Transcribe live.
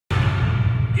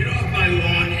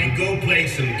and go play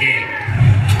some games.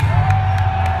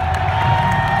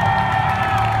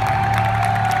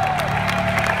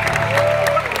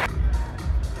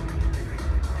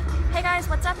 Hey guys,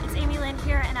 what's up? It's Amie Lynn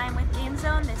here, and I'm with Game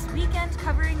Zone this weekend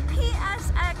covering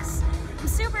PSX. I'm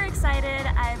super excited.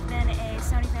 I've been a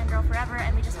Sony fangirl forever,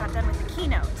 and we just got done with the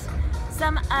keynote.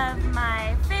 Some of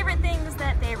my favorite things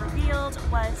that they revealed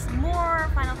was more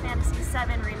Final Fantasy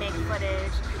VII remake footage.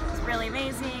 It was really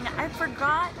amazing. I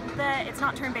forgot that it's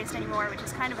not turn-based anymore, which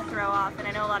is kind of a throw-off, and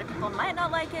I know a lot of people might not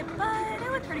like it, but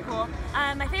it looked pretty cool.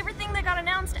 My favorite thing that got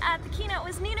announced at the keynote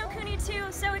was Ni No Kuni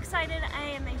 2. So excited. I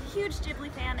am a huge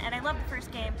Ghibli fan, and I love the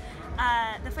first game.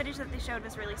 The footage that they showed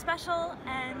was really special,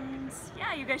 and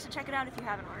yeah, you guys should check it out if you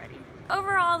haven't already.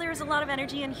 Overall, there was a lot of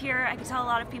energy in here. I could tell a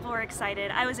lot of people were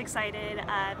excited. I was excited.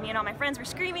 Me and all my friends were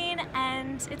screaming,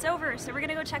 and it's over. So we're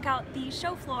gonna go check out the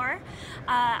show floor.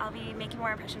 I'll be making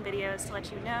more impression videos to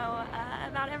let you know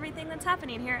about everything that's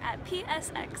happening here at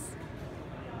PSX.